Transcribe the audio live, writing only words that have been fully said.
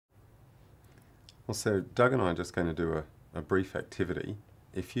Well, so Doug and I are just going to do a brief activity.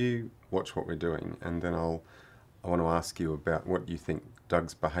 If you watch what we're doing, and then I want to ask you about what you think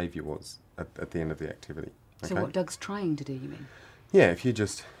Doug's behaviour was at the end of the activity. Okay? So what Doug's trying to do, you mean? Yeah, if you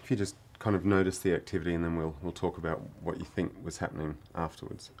just kind of notice the activity, and then we'll talk about what you think was happening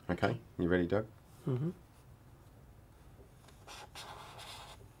afterwards. Okay? You ready, Doug? Mm-hmm.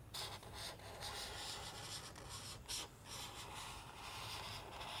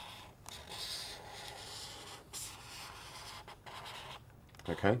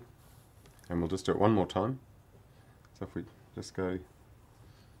 Okay, and we'll just do it one more time. So if we just go...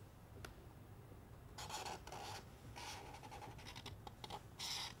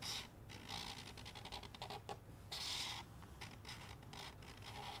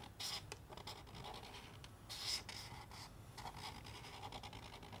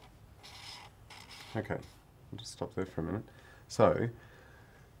 Okay, we'll just stop there for a minute. So,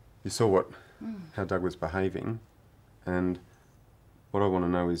 you saw how Doug was behaving, and what I want to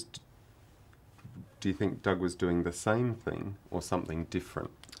know is, do you think Doug was doing the same thing or something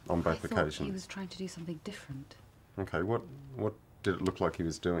different on both occasions? He was trying to do something different. Okay, what did it look like he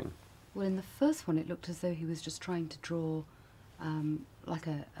was doing? Well, in the first one, it looked as though he was just trying to draw like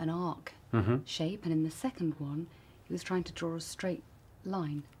an arc shape, and in the second one, he was trying to draw a straight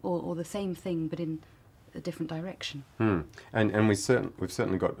line, or the same thing but in a different direction. And we've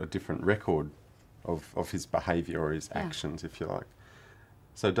certainly got a different record of his behaviour or his actions, if you like.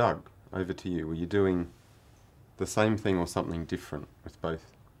 So Doug, over to you. Were you doing the same thing or something different with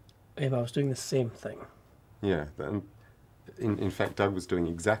both? I was doing the same thing. Yeah, in fact Doug was doing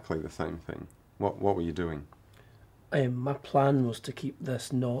exactly the same thing. What were you doing? My plan was to keep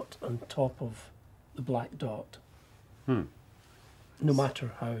this knot on top of the black dot, no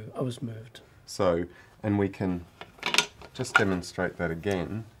matter how I was moved. So, and we can just demonstrate that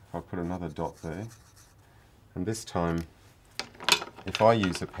again. I'll put another dot there, and this time, if I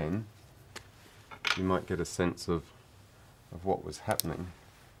use a pen, you might get a sense of what was happening.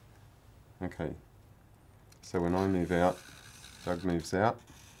 Okay, so when I move out, Doug moves out.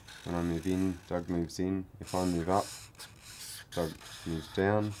 When I move in, Doug moves in. If I move up, Doug moves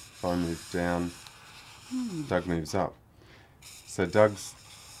down. If I move down, Doug moves up. So Doug's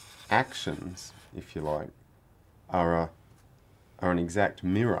actions, if you like, are an exact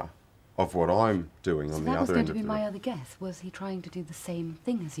mirror of what I'm doing on the other end of the... So that was going to be my other guess. Was he trying to do the same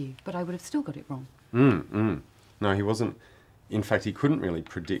thing as you? But I would have still got it wrong. No, he wasn't. In fact, he couldn't really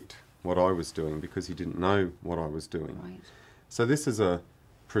predict what I was doing because he didn't know what I was doing. Right. So this is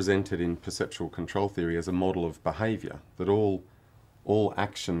presented in perceptual control theory as a model of behaviour, that all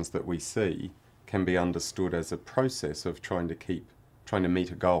actions that we see can be understood as a process of trying to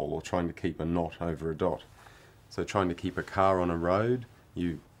meet a goal, or trying to keep a knot over a dot. So trying to keep a car on a road,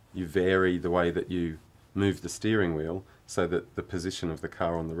 you vary the way that you move the steering wheel so that the position of the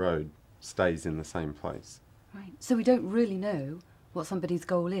car on the road stays in the same place. Right. So we don't really know what somebody's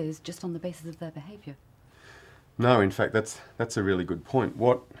goal is just on the basis of their behaviour. No, in fact, that's a really good point.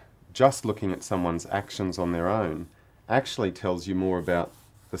 Just looking at someone's actions on their own actually tells you more about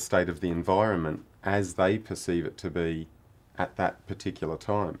the state of the environment as they perceive it to be at that particular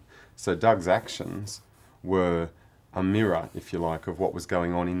time. So Doug's actions were a mirror, if you like, of what was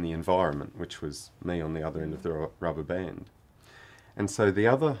going on in the environment, which was me on the other end of the rubber band. And so the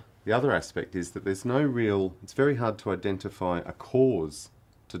other aspect is that there's no real... It's very hard to identify a cause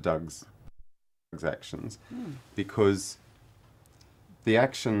to Doug's actions, because the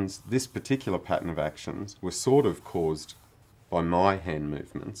actions, this particular pattern of actions, were sort of caused by my hand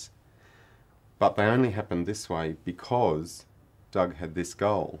movements, but they only happened this way because Doug had this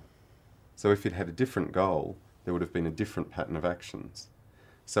goal. So if it had a different goal, there would have been a different pattern of actions.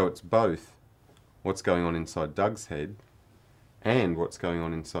 So it's both what's going on inside Doug's head and what's going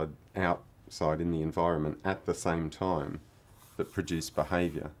on outside in the environment at the same time that produce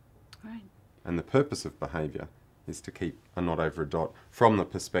behaviour. Right. And the purpose of behaviour is to keep a knot over a dot from the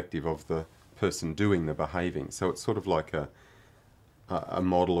perspective of the person doing the behaving. So it's sort of like a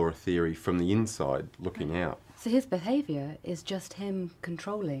model or a theory from the inside looking out. So his behaviour is just him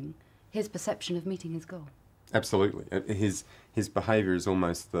controlling his perception of meeting his goal. Absolutely. His behaviour is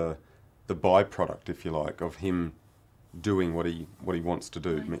almost the byproduct, if you like, of him doing what he wants to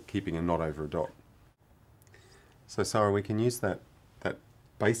do, keeping a knot over a dot. So Sara, we can use that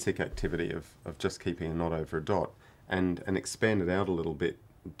basic activity of just keeping a knot over a dot and expand it out a little bit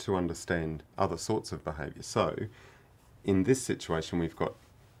to understand other sorts of behaviour. So in this situation we've got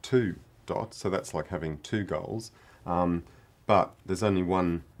 2 dots, so that's like having 2 goals, but there's only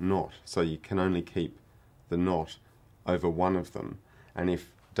one knot, so you can only keep the knot over one of them. And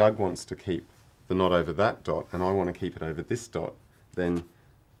if Doug wants to keep the knot over that dot and I want to keep it over this dot, then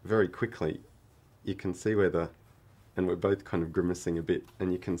very quickly you can see where the, and we're both kind of grimacing a bit,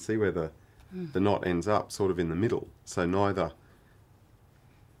 and you can see where the knot ends up sort of in the middle. So neither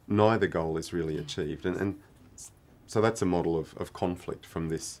goal is really achieved. And so that's a model of conflict from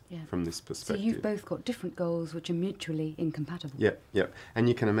this perspective. So you've both got different goals which are mutually incompatible. Yeah. And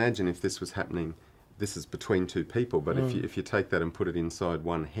you can imagine if this was happening, this is between two people, but if you take that and put it inside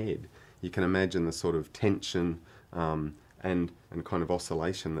one head, you can imagine the sort of tension and kind of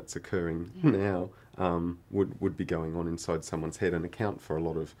oscillation that's occurring now would be going on inside someone's head and account for a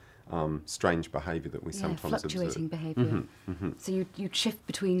lot of strange behaviour that we sometimes observe. Fluctuating behaviour. So you'd shift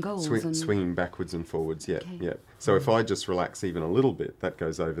between goals. Swinging backwards and forwards, yeah. So if I just relax even a little bit, that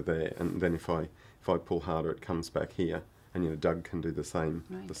goes over there, and then if I pull harder, it comes back here, and Doug can do the same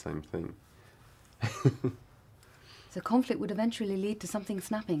thing. So conflict would eventually lead to something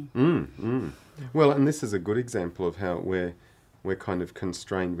snapping. Well, and this is a good example of how we're kind of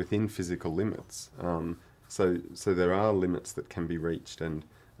constrained within physical limits. So there are limits that can be reached, and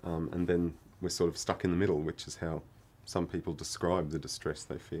then we're sort of stuck in the middle, which is how some people describe the distress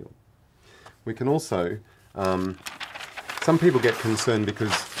they feel. We can also, some people get concerned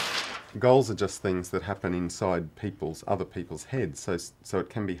because goals are just things that happen inside other people's heads, so it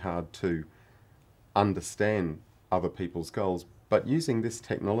can be hard to understand other people's goals. But using this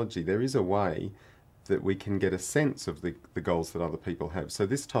technology, there is a way that we can get a sense of the goals that other people have. So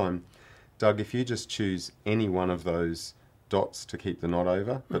this time, Doug, if you just choose any one of those dots to keep the knot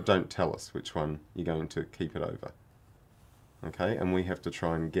over, but don't tell us which one you're going to keep it over. Okay, and we have to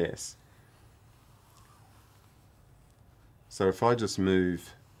try and guess. So if I just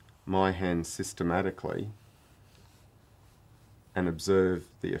move my hand systematically and observe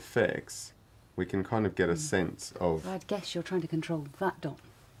the effects, we can kind of get a sense of... I'd guess you're trying to control that dot.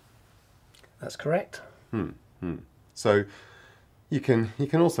 That's correct. So you can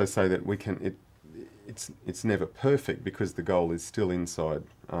also say that it's never perfect because the goal is still inside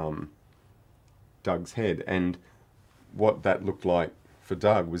Doug's head, and what that looked like for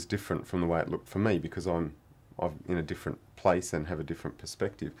Doug was different from the way it looked for me because I'm in a different place and have a different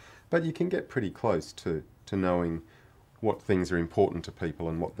perspective. But you can get pretty close to knowing what things are important to people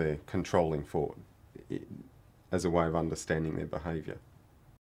and what they're controlling for as a way of understanding their behaviour.